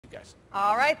guys.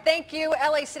 All right, thank you.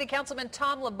 LA City Councilman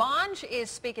Tom LaBonge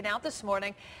is speaking out this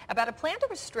morning about a plan to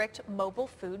restrict mobile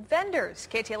food vendors.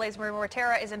 KTLA's Marie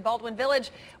Mortera is in Baldwin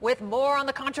Village with more on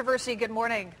the controversy. Good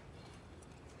morning.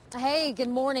 Hey, good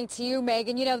morning to you,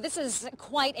 Megan. You know, this is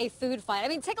quite a food fight. I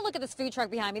mean, take a look at this food truck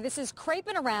behind me. This is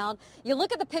creping around. You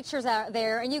look at the pictures out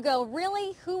there and you go,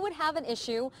 really? Who would have an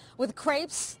issue with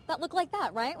crepes that look like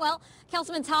that, right? Well,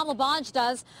 Councilman Tom LaBonge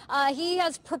does. He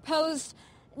has proposed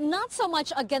not so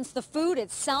much against the food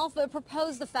itself, but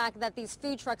proposed the fact that these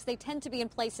food trucks, they tend to be in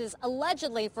places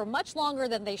allegedly for much longer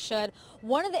than they should.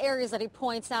 One of the areas that he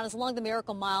points out is along the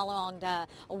Miracle Mile along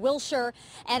Wilshire,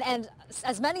 and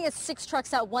as many as 6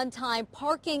 trucks at one time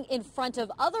parking in front of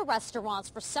other restaurants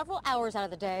for several hours out of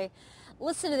the day.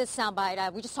 Listen to this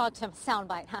soundbite. We just talked to him,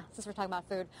 soundbite, since we're talking about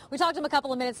food. We talked to him a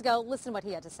couple of minutes ago. Listen to what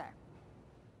he had to say.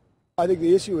 I think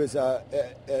the issue is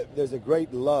there's a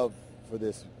great love for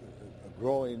this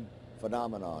growing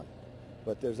phenomenon,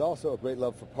 but there's also a great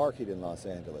love for parking in Los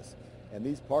Angeles, and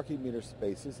these parking meter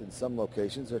spaces in some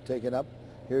locations are taken up.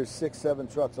 Here's 6, 7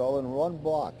 trucks all in one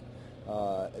block.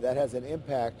 That has an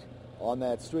impact on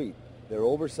that street. They're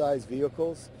oversized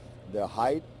vehicles, their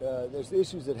height, there's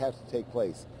issues that have to take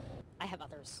place. I have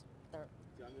others.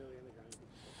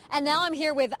 And now I'm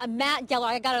here with Matt Geller.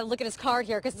 I got to look at his card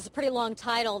here because it's a pretty long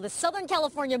title. The Southern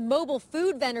California Mobile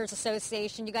Food Vendors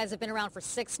Association. You guys have been around for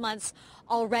 6 months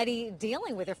already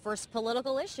dealing with your first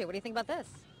political issue. What do you think about this?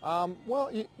 Well,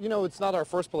 you know, it's not our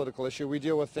first political issue. We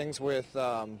deal with things with,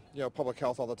 public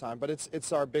health all the time, but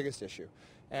it's our biggest issue.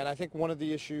 And I think one of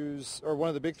the issues, or one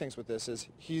of the big things with this is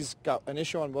he's got an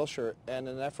issue on Wilshire, and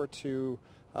in an effort to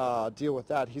deal with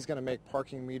that, he's going to make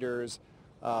parking meters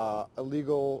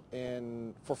illegal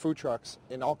for food trucks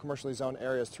in all commercially zoned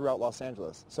areas throughout Los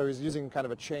Angeles. So he's using kind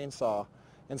of a chainsaw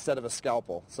instead of a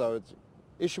scalpel. So it's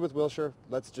issue with Wilshire,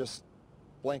 let's just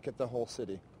blanket the whole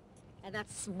city. And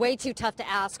that's way too tough to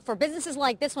ask for businesses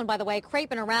like this one, by the way,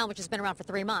 creping around, which has been around for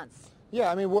 3 months.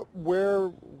 Yeah, I mean,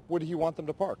 where would he want them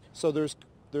to park? So there's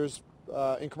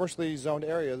in commercially zoned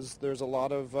areas, there's a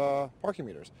lot of parking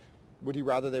meters. Would he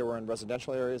rather they were in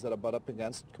residential areas that abut up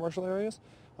against commercial areas?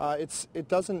 It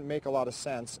doesn't make a lot of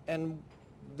sense, and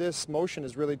this motion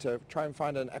is really to try and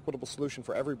find an equitable solution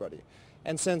for everybody.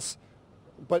 And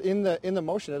but in the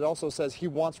motion, it also says he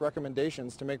wants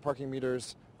recommendations to make parking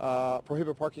meters,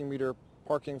 prohibit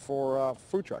parking for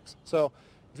food trucks. So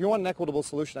if you want an equitable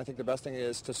solution, I think the best thing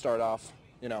is to start off,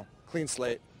 clean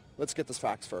slate. Let's get the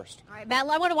facts first. All right, Matt,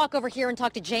 I want to walk over here and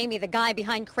talk to Jamie, the guy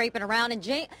behind creping around. And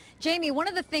Jamie, one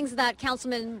of the things that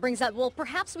Councilman brings up, well,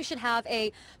 perhaps we should have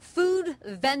a food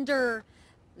vendor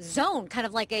zone, kind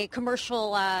of like a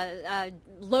commercial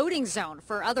loading zone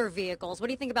for other vehicles. What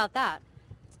do you think about that?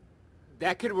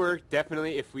 That could work,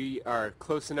 definitely, if we are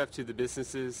close enough to the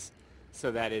businesses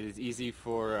so that it is easy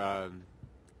for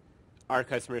our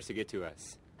customers to get to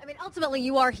us. I mean, ultimately,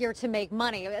 you are here to make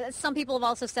money. Some people have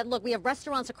also said, look, we have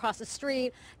restaurants across the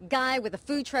street, guy with a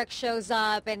food truck shows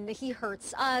up, and he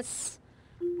hurts us.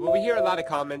 Well, we hear a lot of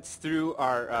comments through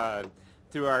our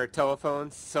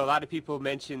telephones. So a lot of people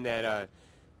mention that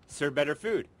serve better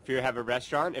food. If you have a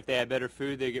restaurant, if they have better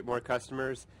food, they get more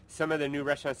customers. Some of the new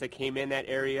restaurants that came in that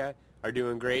area are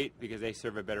doing great because they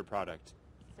serve a better product.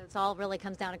 So it all really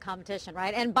comes down to competition,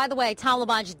 right? And by the way, Tom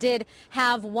LaBonge did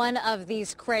have one of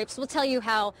these crepes. We'll tell you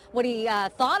what he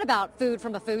thought about food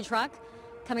from a food truck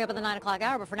coming up at the 9 o'clock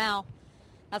hour. But for now,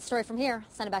 that's the story from here.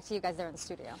 Send it back to you guys there in the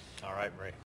studio. All right,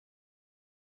 Marie.